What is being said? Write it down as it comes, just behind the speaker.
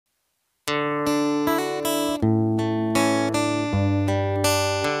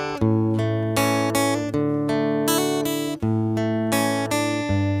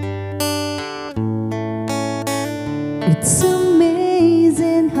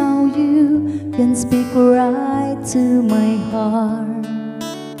can speak right to my heart.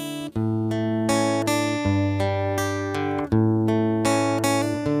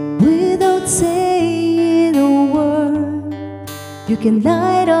 Without saying a word, you can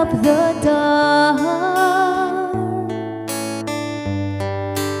light up the dark.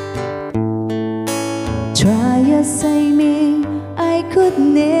 Try as I may, I could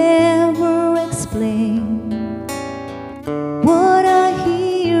never explain what I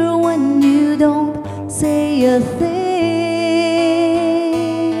hear when you don't say a thing.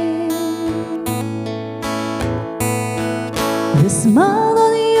 The smile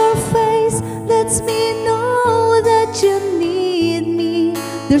on your face lets me know that you need me.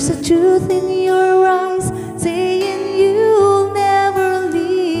 There's a truth in your eyes saying you'll never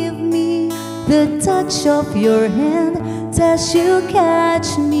leave me. The touch of your hand says you'll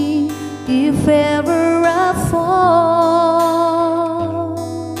catch me if ever I fall.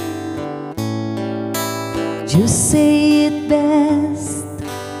 You say it best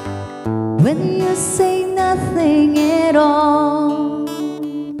when you say nothing at all.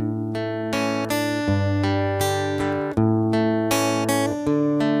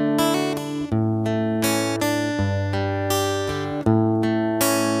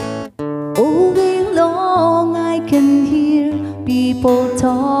 All day long I can hear people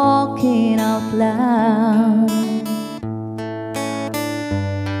talking out loud.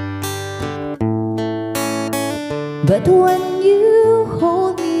 But when you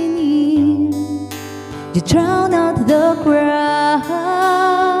hold me near, you drown out the crowd.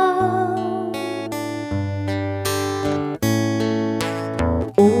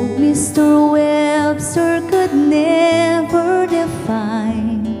 Old Mr. Webster could never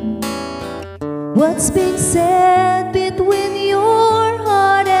define what's being said between your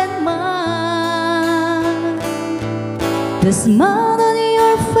heart and mine. The smile on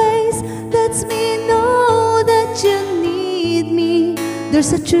your face lets me know that you need me.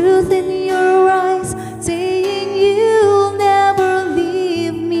 There's a truth in your eyes saying you'll never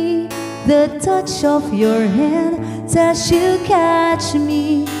leave me. The touch of your hand says you'll catch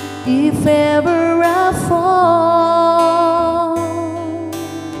me if ever I fall.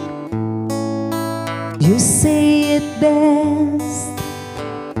 You say it best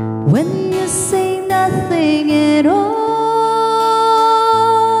when you say nothing at all.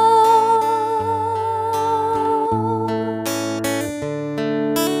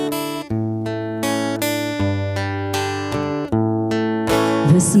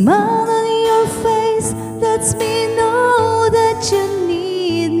 The smile on your face lets me know that you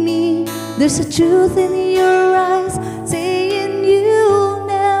need me. There's a truth in your eyes saying you'll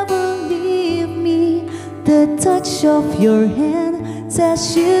never leave me. The touch of your hand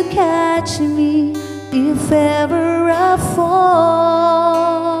says you'll catch me if ever I fall.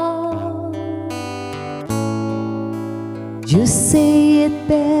 You say it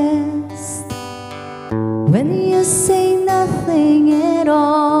best when you say nothing at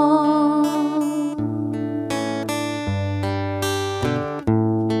all.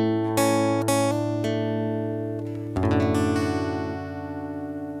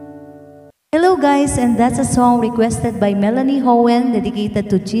 Hello guys, and that's a song requested by Melanie Howen, dedicated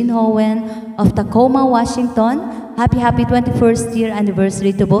to Jean Howen of Tacoma, Washington. Happy 21st year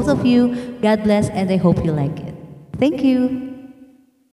anniversary to both of you. God bless, and I hope you like it. Thank you.